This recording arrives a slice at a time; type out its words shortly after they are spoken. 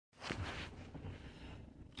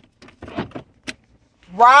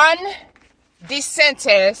Ron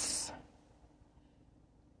DeSantis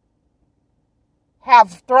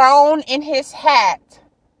have thrown in his hat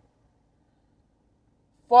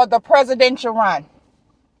for the presidential run.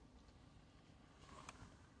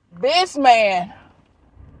 This man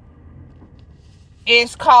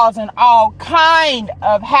is causing all kind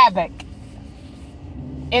of havoc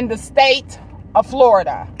in the state of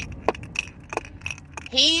Florida.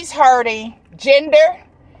 He's hurting gender,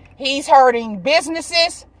 he's hurting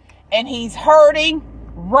businesses, and he's hurting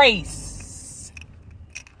race.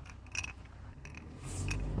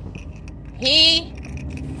 He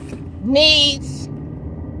needs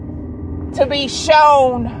to be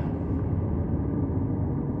shown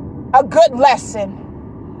a good lesson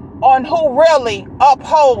on who really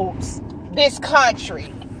upholds this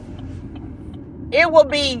country. It would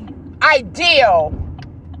be ideal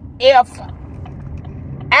if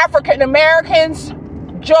African Americans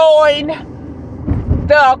join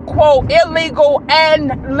the quote illegal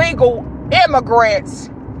and legal immigrants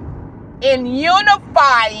in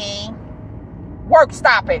unifying work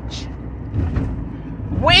stoppage.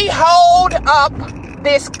 We hold up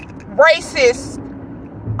this racist,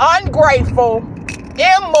 ungrateful,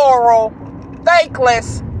 immoral,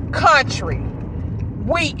 thankless country.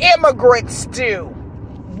 We immigrants do.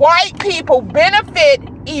 White people benefit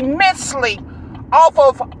immensely off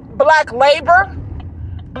of black labor,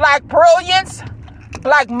 black brilliance,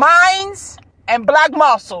 black minds, and black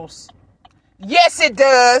muscles. Yes, it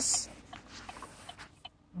does.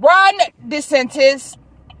 Ron DeSantis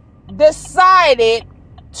decided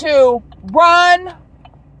to run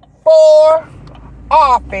for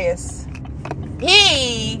office.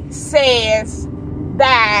 He says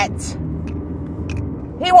that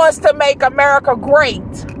he wants to make America great.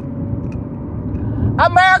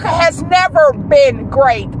 America has never been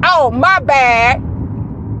great. Oh, my bad.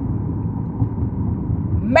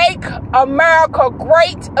 Make America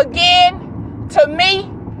great again? To me,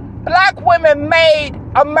 black women made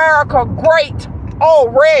America great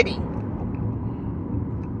already.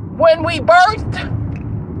 When we birthed,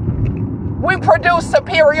 we produced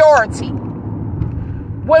superiority.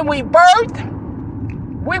 When we birthed,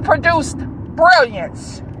 we produced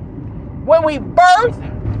brilliance. When we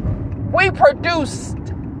birthed, we produced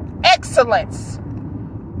excellence.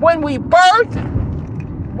 When we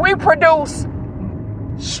birthed, we produced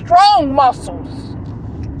strong muscles.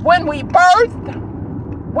 When we birthed,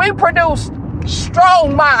 we produced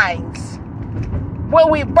strong minds.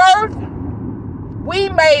 When we birthed, we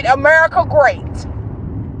made America great.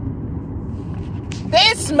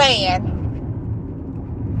 This man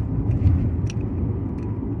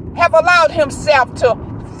have allowed himself to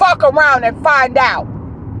fuck around and find out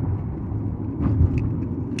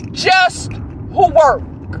just who work,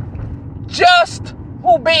 just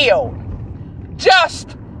who build,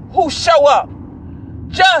 just who show up,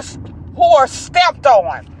 just who are stepped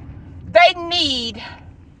on. They need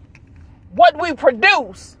what we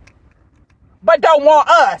produce, but don't want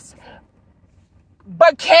us,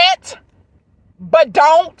 but can't, but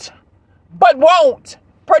don't, but won't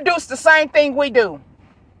produce the same thing we do.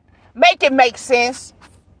 Make it make sense.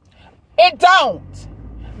 It don't.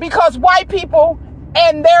 Because white people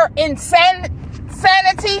and their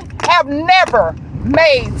insanity have never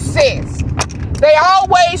made sense. They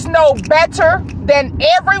always know better than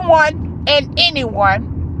everyone and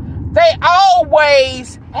anyone. They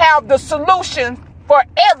always have the solution for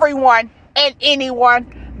everyone and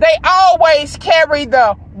anyone. They always carry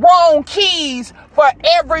the wrong keys for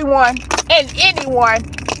everyone and anyone.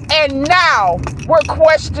 And now we're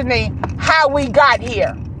questioning how we got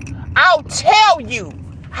here. I'll tell you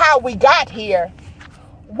how we got here.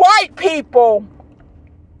 White people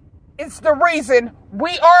is the reason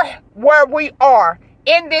we are where we are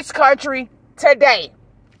in this country today.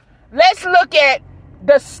 Let's look at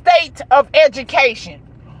the state of education.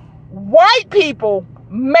 White people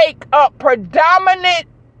make up predominant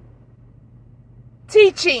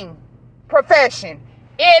teaching profession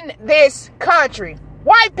in this country.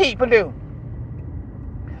 White people do.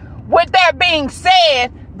 With that being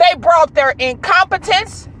said, they brought their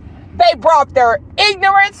incompetence, they brought their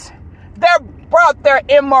ignorance, they brought their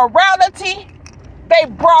immorality, they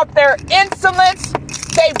brought their insolence,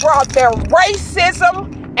 they brought their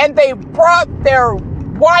racism, and they brought their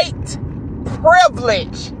white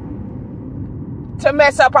privilege to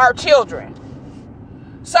mess up our children.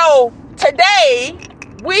 So today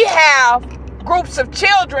we have groups of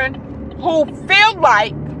children who feel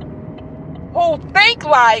like, who think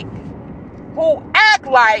like, who act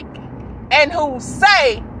like, and who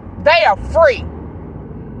say they are free.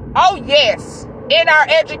 Oh yes, in our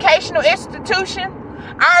educational institution,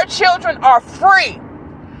 our children are free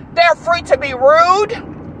They're free to be rude.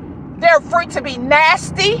 They're free to be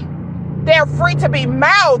nasty. They're free to be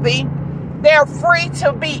mouthy. They're free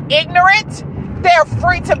to be ignorant. They're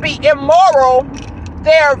free to be immoral.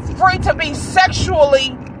 They're free to be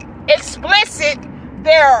sexually explicit.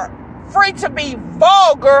 They're free to be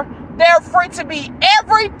vulgar. They're free to be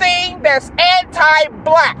everything that's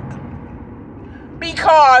anti-black.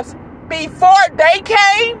 Because before they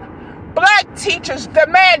came, black teachers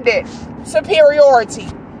demanded superiority.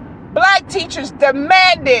 Black teachers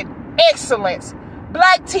demanded excellence.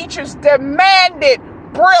 Black teachers demanded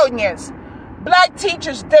brilliance. Black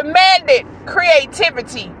teachers demanded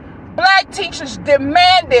creativity. Black teachers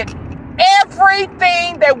demanded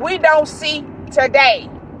everything that we don't see today.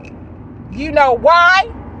 You know why?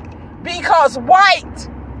 Because white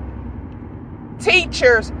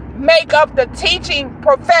teachers make up the teaching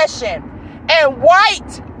profession. And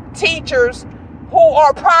white teachers who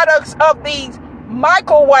are products of these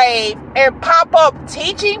microwave and pop-up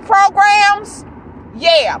teaching programs,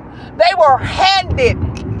 they were handed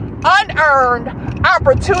unearned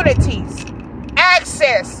opportunities,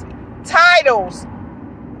 access, titles,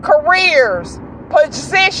 careers,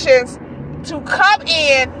 positions to come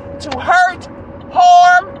in to hurt,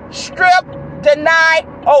 harm, strip, deny,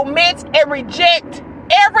 omit, and reject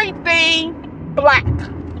everything black.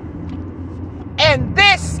 And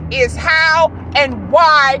this is how and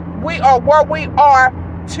why we are where we are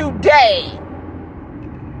today.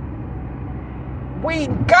 We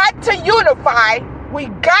got to unify. We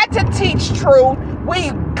got to teach truth.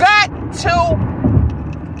 We got to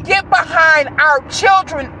get behind our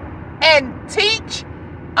children and teach,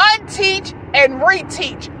 unteach, and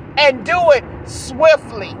reteach, and do it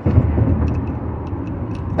swiftly.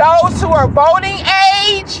 Those who are voting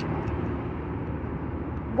age,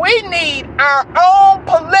 we need our own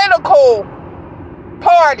political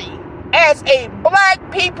party as a black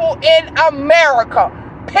people in America,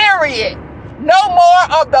 period. No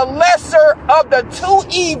more of the lesser of the two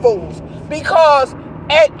evils, because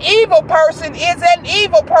an evil person is an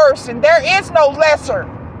evil person. There is no lesser.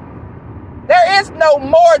 There is no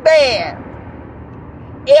more than.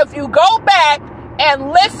 If you go back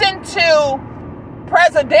and listen to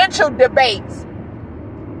presidential debates,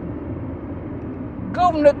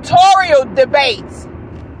 gubernatorial debates,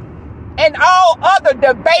 and all other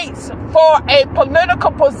debates for a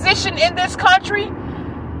political position in this country,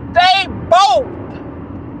 they both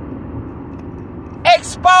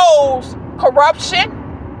expose corruption,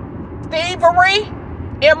 thievery,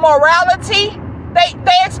 immorality. They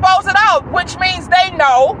expose it all, which means they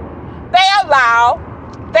know, they allow,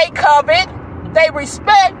 they covet, they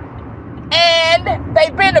respect, and they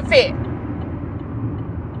benefit.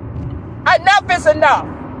 Enough is enough.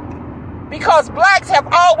 Because blacks have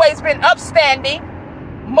always been upstanding,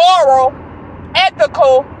 moral,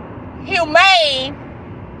 ethical, humane,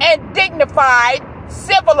 and dignified,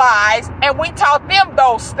 civilized, and we taught them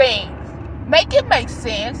those things. Make it make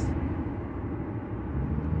sense.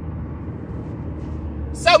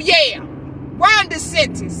 So Ron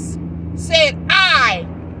DeSantis said, I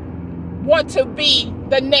want to be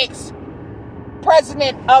the next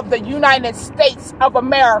president of the United States of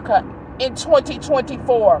America in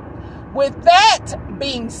 2024. With that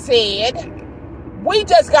being said, we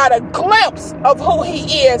just got a glimpse of who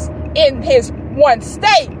he is in his one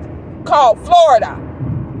state called Florida.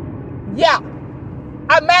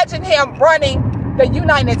 Imagine him running the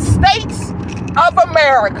United States of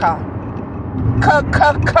America.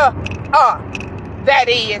 That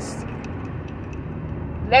is.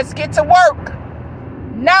 Let's get to work.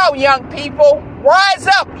 Now, young people, rise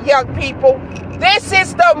up, young people. This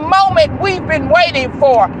is the moment we've been waiting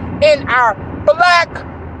for in our black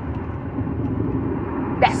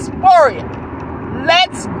diaspora.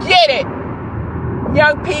 Let's get it,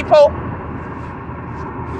 young people.